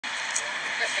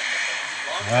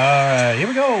All right, here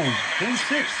we go. Game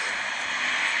 6.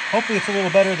 Hopefully it's a little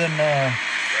better than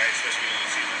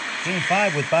Game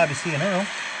 5 with Bobby C and Earl.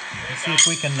 Let's see if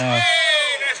we can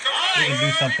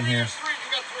do something here.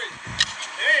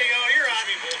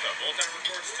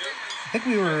 I think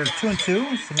we were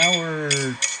 2-2, so now we're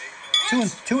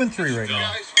 2-3 right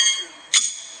now.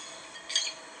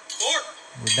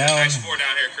 We're down.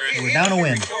 We're down a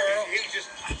win. He was just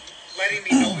letting me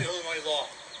know Illinois law.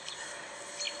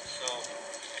 So,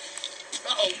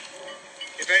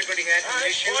 if anybody had any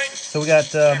issues. So we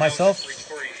got myself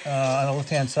on the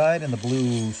left-hand side in the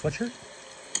blue sweatshirt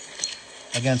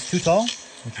against Too Tall,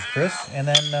 which is Chris, and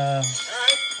then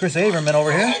Chris Averman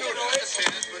over here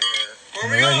on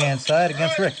the right-hand side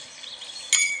against Rick.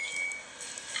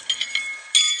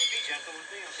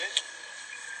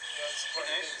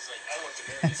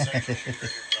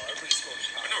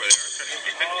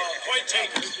 Point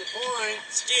taker.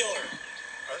 Steeler.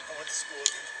 I went to school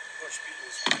with Bush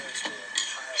people's parents were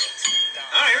pilots.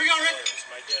 All right, here we go, Rick.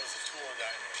 My dad was a tool and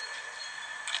diner.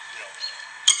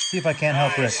 See if I can't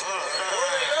help Rick. Shoot,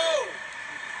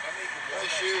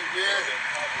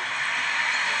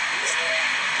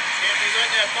 Can't be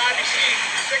letting that Bobby C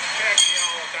six-pack me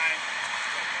all the time.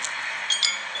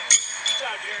 good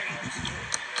job, Jerry.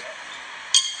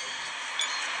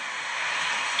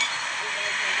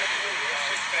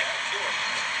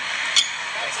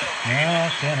 No,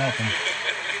 can't help him.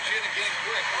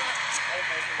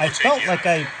 I felt like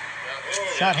I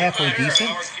shot halfway decent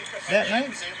that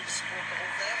night,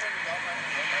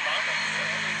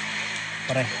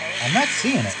 but I'm not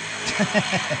seeing it.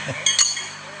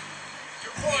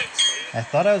 I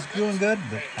thought I was doing good,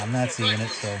 but I'm not seeing it,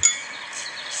 so.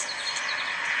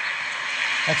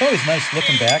 It's always nice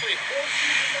looking back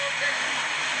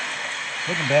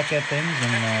at things,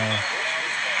 and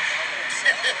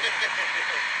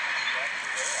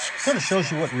sort of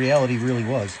shows you what reality really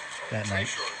was that night.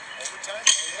 I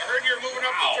heard you're moving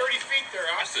up to 30 feet there,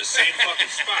 huh? That's the same fucking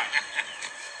spot.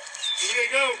 Here they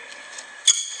go.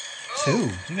 2.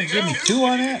 You gonna give me 2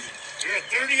 on that? You're at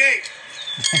 38.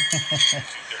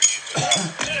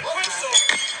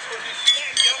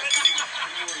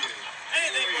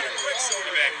 Anything but a quicksilver.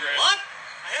 What?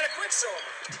 I had a quicksilver.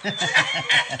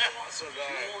 So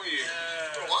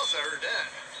else I heard that.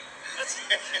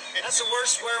 That's the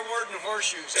worst swear word in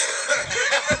horseshoes.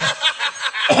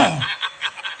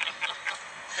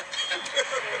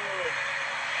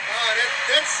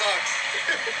 That sucks.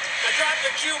 I dropped the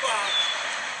cue bomb.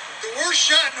 The worst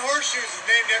shot in horseshoes is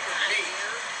named after me.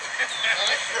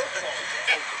 Right?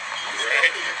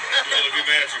 You'll only be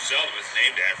mad at yourself if it's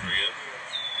named after you.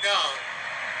 No.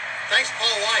 Thanks,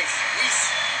 Paul Weiss.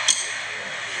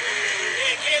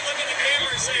 Hey, can't look at the camera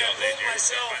and say I pulled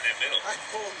myself. Find that middle. I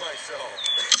pulled myself.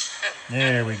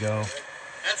 There we go.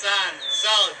 That's on.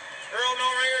 Solid. Earl No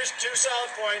Ringers, 2 solid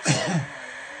points.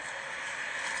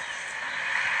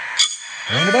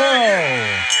 Ring the bell.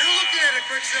 You're looking at a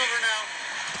Quicksilver now.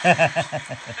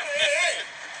 Hey,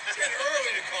 it's getting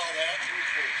early to call that.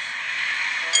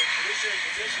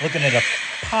 Looking at a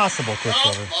possible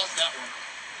Quicksilver. Oh, lost that one.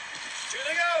 2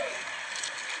 to go.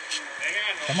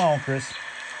 Come on, Chris.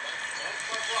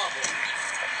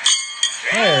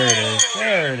 There it is.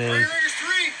 There it is. Ringers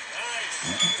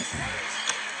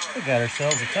 3. We got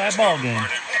ourselves a tie ball game.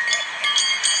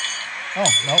 Oh,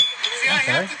 no. See, I I'm sorry.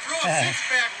 have to throw a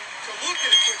six-pack to look at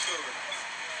a Quicksilver.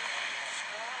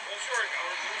 Go short,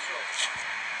 Howard. Go short.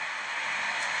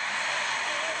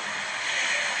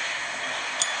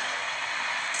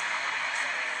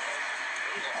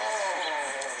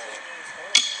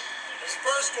 This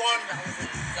first one.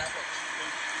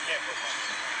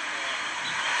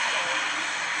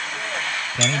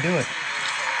 Can he do it?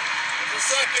 The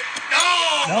second. No!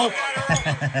 Nope.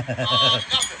 Nothing. I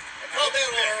called that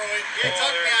a little early. Yeah,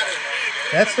 tuck me out of it.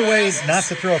 That's the way not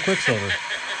to throw a Quicksilver.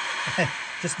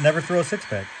 Just never throw a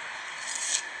six-pack.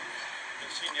 You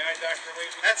seen the eye doctor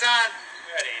lately? That's on.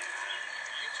 That ain't.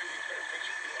 You two, you put a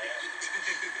picture of your ass.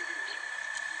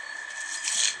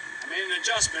 I made an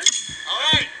adjustment. All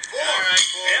right. 4. All right,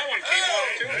 4. That one came off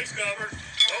too. Nice cover.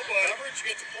 Nobody. Coverage, you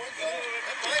get the point.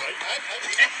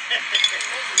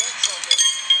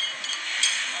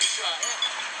 Nice shot.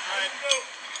 All right. So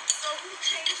who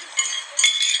changes?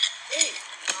 Hey.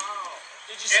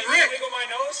 Did you see And me Rick. wiggle my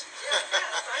nose?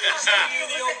 Yes, See you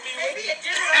the old maybe B-wig? it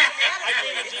did around the I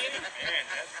gave it to you. Man,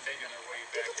 that's taking their way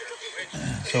back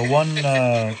there. So one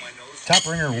top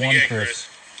ringer, one Yeah, Chris.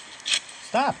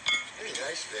 Stop. Hey,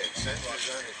 nice fit. Sensors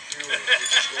on his shoe.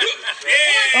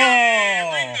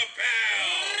 Oh. Ring the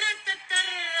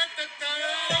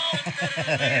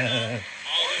bell.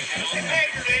 Hey,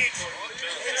 your age.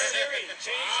 It's serious. Change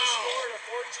the score to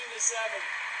 14-7.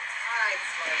 All right,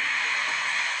 Sparky.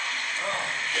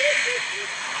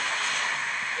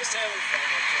 Just having fun.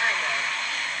 I know.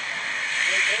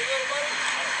 You okay, little buddy?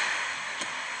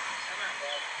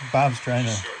 Bob's trying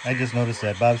to. I just noticed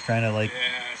that Bob's trying to like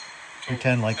Yeah.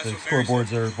 pretend like the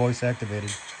scoreboards are voice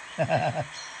activated. What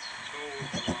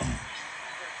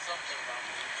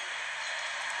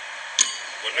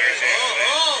Mary say after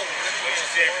that? What'd she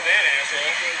say after that,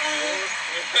 asshole?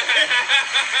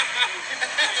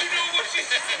 You know what she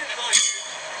said?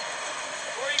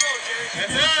 Where you go, Jerry?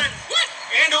 That's on. What?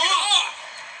 And off.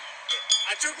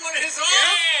 I took one of his off.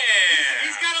 Yeah.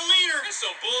 He's got a leader. That's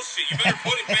some bullshit. You better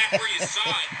put it back where you saw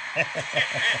it. We'll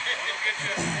get you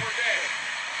more dead.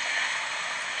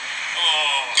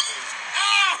 Oh.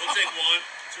 We'll take one.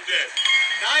 Two dead.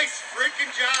 Nice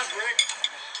freaking job, Rick.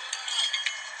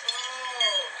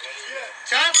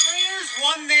 Top players,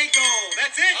 one they go.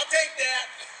 That's it. I'll take that.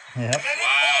 Yep. Wow.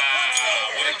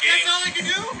 What a That's game. all they can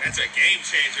do. That's a game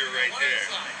changer right there.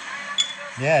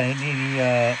 Yeah, he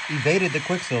evaded the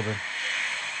Quicksilver.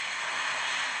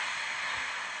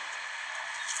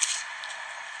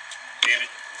 Damn it.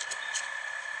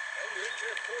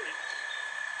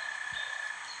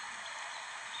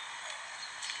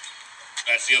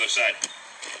 That's the other side.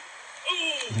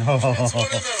 Ooh. That's one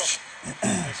in the middle.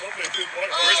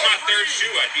 Where's my third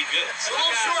shoe? I'd be good. It's a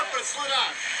little short, but it slid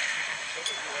on.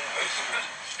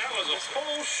 That was a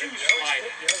whole shoe slide.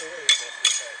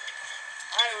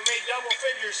 All right, we made double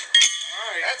figures. All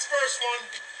right. That's first one.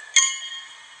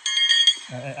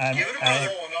 Give it a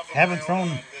brother. Haven't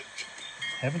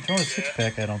thrown a six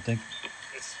pack. I don't think.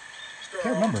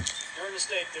 Can't remember. Turn the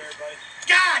stake there, buddy.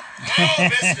 God! Oh,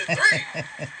 missed it. 3.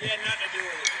 He had nothing to do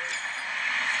with it, Jerry.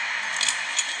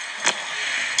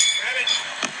 Grab it.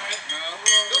 All right.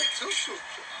 I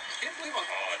can't believe I'm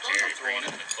Oh, Jerry, bring it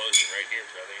in and close it right here,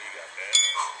 brother. You got that.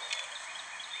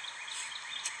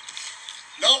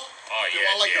 Nope. Oh, Give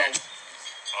yeah, all I go. Jack.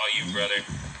 Oh, you, brother.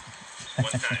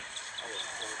 One time.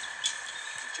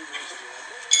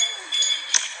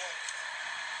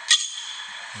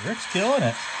 Rick's killing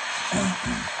it.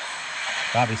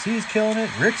 Bobby C's killing it.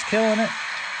 Rick's killing it.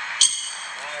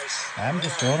 Nice. I'm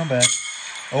just throwing them back.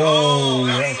 Oh,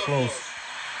 that was so close.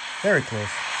 Very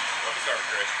close. Run the cover,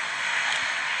 Chris.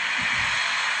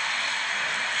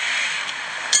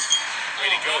 Way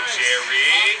to go,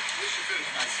 Jerry. We should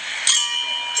finish nice.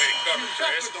 Way to cover,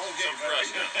 Chris. The whole Some game, for us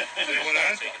now. Say what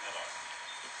on? Taking that off.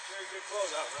 Very good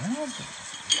closeout, right?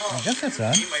 Well, I guess that's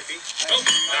on. He might be. Oh,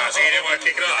 nah, see, you didn't want to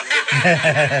kick it off.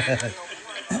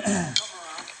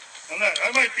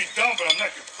 I might be dumb, but I'm not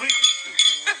completely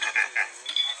stupid.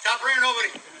 Top ranger, nobody.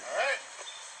 All right.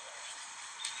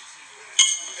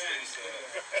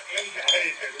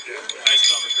 Nice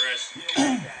cover, Chris.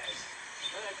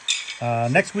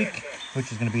 Next week,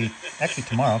 which is going to be actually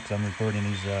tomorrow because I'm recording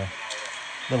these a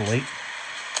little late.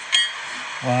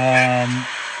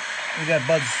 We got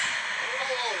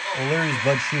O'Leary's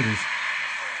Bud Shooters,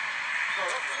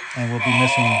 and we'll be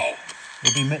missing.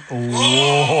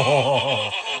 Oh,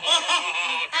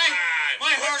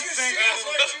 My heart sank.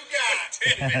 What you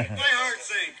got? My heart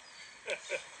sank.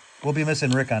 We'll be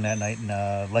missing Rick on that night, and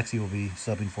Lexi will be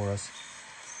subbing for us.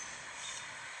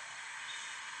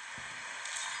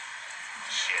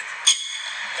 Shit.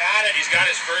 Got it. He's got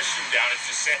his first shoe down. It's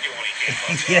the second one he came up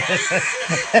with. Yes.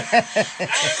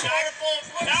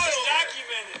 Now it's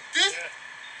documented.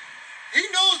 He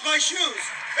knows my shoes.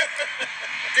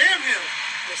 Damn him.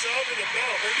 The sound of the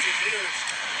bell hurts his ears.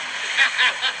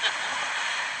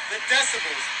 The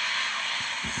decibels.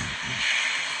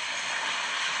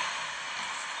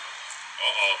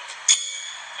 Uh-oh.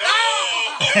 No!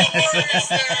 Don't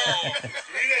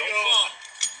fall.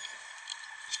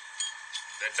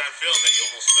 That's on film that you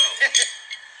almost fell.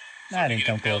 Nah, I didn't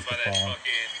come close to By that falling.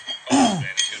 fucking... Oh,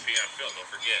 man, it's going to be on film. Don't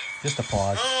forget. Just a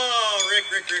pause. Oh, Rick.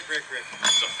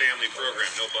 It's a family program.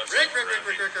 No butts. Rick. around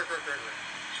me.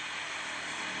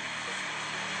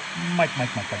 Mike.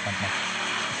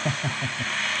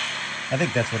 I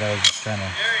think that's what I was trying to.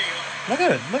 There you go. Look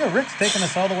at it. Look at Rick's taking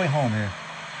us all the way home here.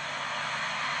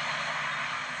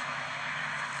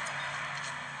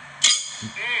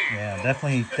 Yeah,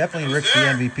 definitely Rick's the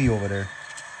MVP over there.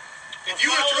 If you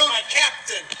would have thrown, my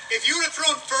captain. if you would have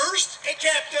thrown first, Hey,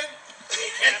 captain. Hey,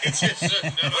 captain.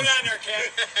 Put it on there,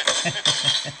 captain.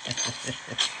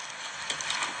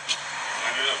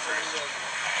 Line it up, Chris.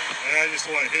 I just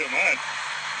want to hit him on.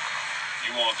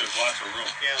 You won't. There's lots of room.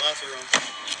 yeah, lots of room.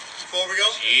 Forward we go.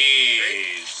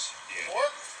 Jeez.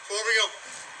 Forward we go.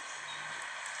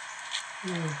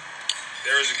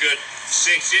 There was a good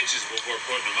 6 inches before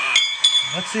putting them on.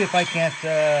 Let's see if I can't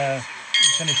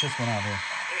finish this one out here.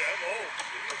 Hey, I'm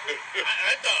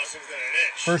I thought it was within an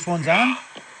inch. First one's on.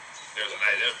 There's a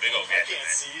big old I gap. can't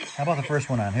see it. How about the first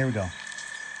one on? Here we go.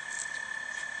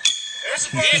 There's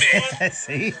the first one.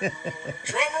 See?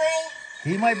 Drum roll.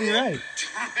 He might be right.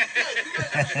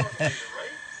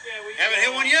 Haven't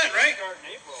hit one yet, right?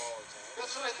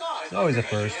 That's what I thought. It's always a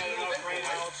first.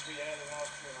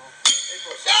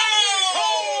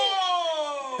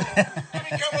 Oh! Let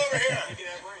me come over here.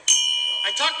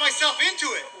 I talked myself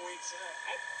into it.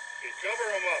 Hey,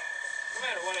 cover him up. No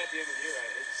matter what, at the end of the year, I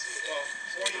hate to see it. Well,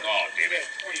 20, Oh, damn it.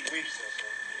 20 weeks or so.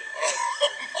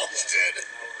 Almost did.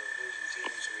 Now we're losing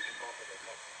teams, so we can bump it a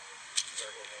couple.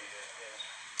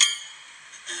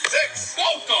 Six.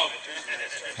 Both of them.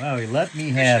 Wow, he let me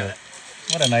have it.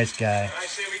 What a nice guy. I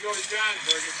say we go to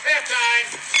Johnsburg. It's halftime.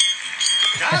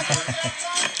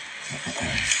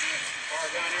 Far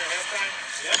down here, halftime.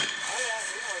 Yep. Oh, yeah,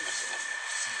 we know what you're saying.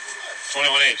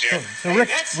 21-8, Jerry. So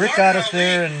Rick got us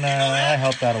there, and I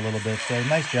helped out a little bit. So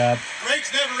nice job.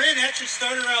 Greg's Never In actually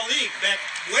started our league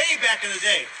way back in the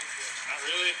day. Not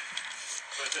really.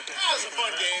 That was a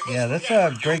fun game. Yeah,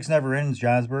 that's Greg's Never Ends,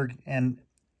 Johnsburg. And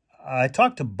I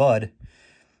talked to Bud,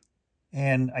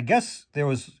 and I guess there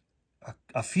was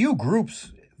a few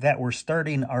groups that were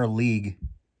starting our league.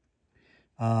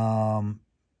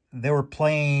 They were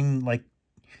playing, like,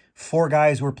 4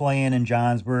 guys were playing in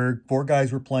Johnsburg, 4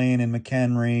 guys were playing in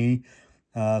McHenry,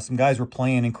 some guys were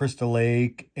playing in Crystal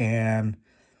Lake, and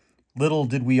little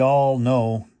did we all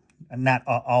know, not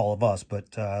all of us,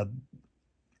 but the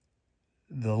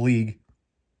league,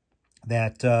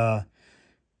 that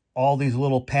all these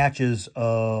little patches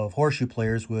of horseshoe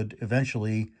players would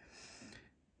eventually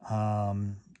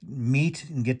meet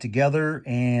and get together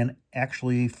and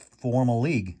actually form a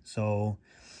league. So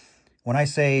when I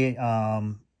say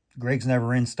Greg's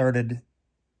Never In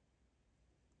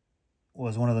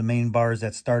was one of the main bars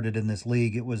that started in this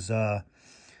league, it was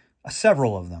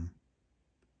several of them.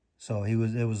 So it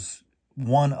was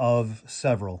one of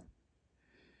several.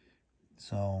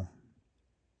 So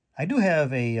I do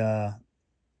have a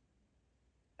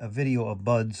video of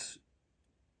Bud's.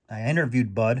 I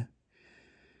interviewed Bud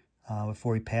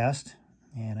before he passed,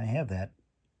 and I have that.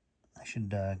 I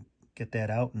should get that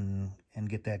out and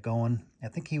get that going. I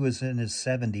think he was in his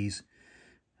 70s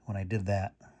when I did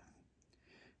that.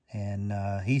 And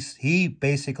he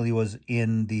basically was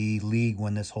in the league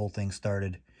when this whole thing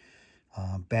started,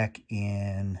 back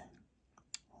in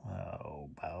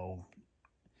about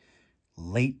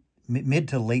mid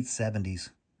to late 70s.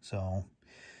 So,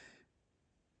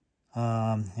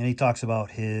 and he talks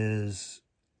about his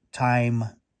time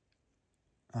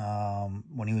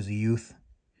when he was a youth,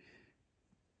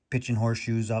 pitching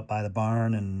horseshoes up by the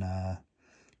barn and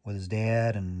with his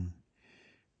dad, and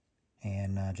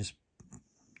just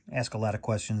ask a lot of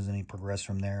questions, and he progressed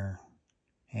from there,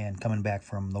 and coming back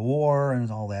from the war and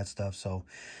all that stuff. So,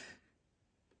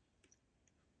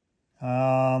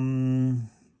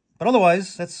 but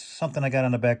otherwise, that's something I got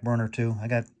on the back burner too. I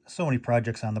got so many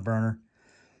projects on the burner.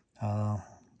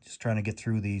 Just trying to get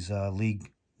through these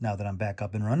league now that I'm back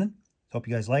up and running. Hope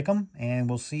you guys like them, and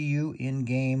we'll see you in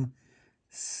Game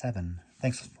 7.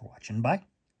 Thanks for watching. Bye.